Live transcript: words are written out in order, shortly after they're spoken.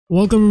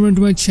Welcome everyone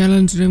to my channel,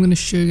 and today I'm going to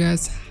show you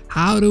guys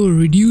how to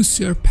reduce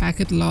your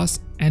packet loss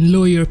and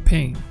lower your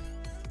ping.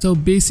 So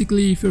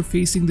basically, if you're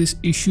facing this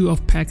issue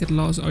of packet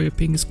loss or your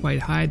ping is quite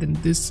high, then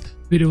this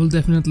video will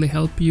definitely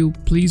help you.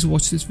 Please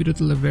watch this video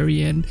till the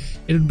very end.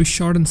 It'll be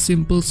short and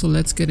simple, so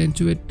let's get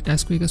into it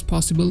as quick as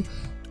possible.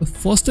 But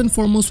first and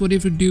foremost, what you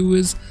have to do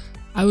is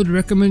I would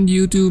recommend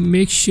you to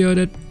make sure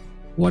that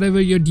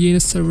whatever your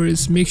DNS server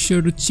is, make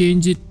sure to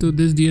change it to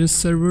this DNS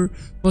server.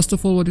 First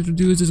of all, what you have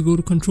to do is just go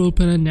to control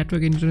panel,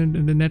 network, internet,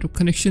 and the network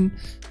connection,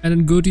 and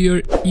then go to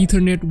your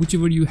Ethernet,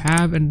 whichever you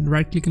have, and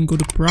right click and go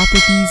to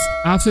properties.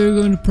 After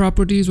you go into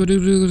properties, what you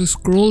do is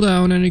scroll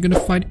down and you're going to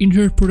find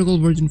Internet Protocol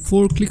version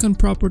 4. Click on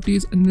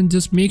properties and then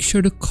just make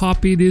sure to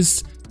copy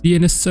this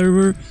DNS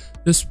server.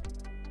 Just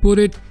put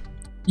it,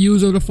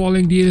 use of the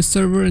following DNS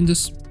server, and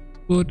just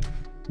put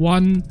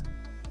 1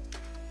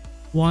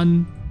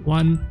 1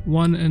 1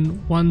 1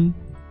 and 1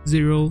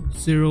 0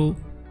 0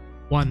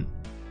 1.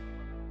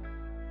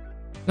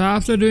 So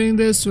after doing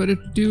this, what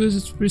it do is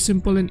it's pretty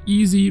simple and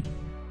easy.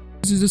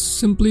 You just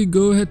simply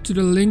go ahead to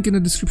the link in the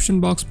description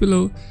box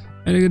below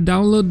and you can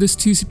download this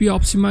TCP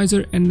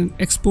Optimizer and then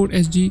export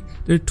SG.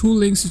 There are two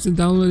links, you can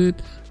download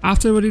it.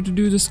 After, what you have to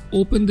do is just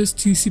open this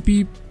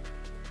TCP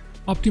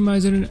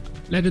Optimizer and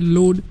let it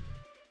load.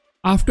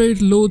 After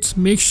it loads,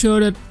 make sure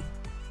that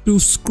to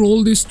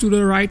scroll this to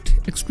the right,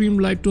 extreme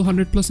right, to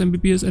 100 plus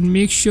Mbps, and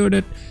make sure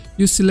that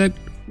you select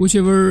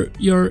whichever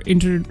your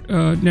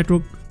internet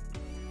network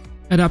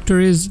adapter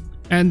is,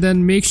 and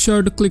then make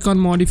sure to click on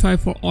modify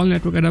for all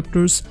network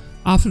adapters.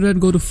 After that,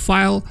 go to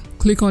file,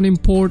 click on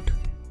import,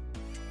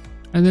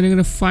 and then you're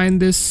gonna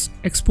find this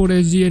export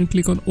SG and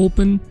click on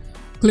open,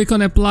 click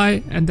on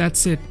apply, and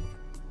that's it.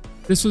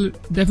 This will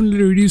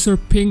definitely reduce your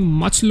ping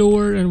much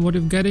lower than what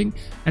you're getting,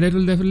 and it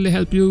will definitely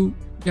help you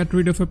get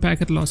rid of a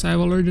packet loss. I've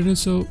already done it,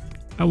 so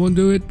I won't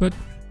do it, but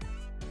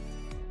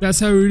that's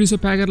how you reduce a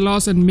packet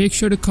loss. And make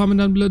sure to comment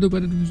down below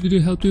whether this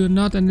video helped you or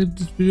not, and if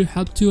this video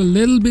helped you a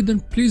little bit,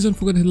 then please don't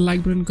forget to hit the like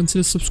button and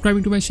consider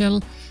subscribing to my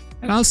channel,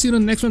 and I'll see you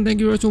in the next one.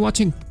 Thank you very much for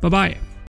watching. Bye bye.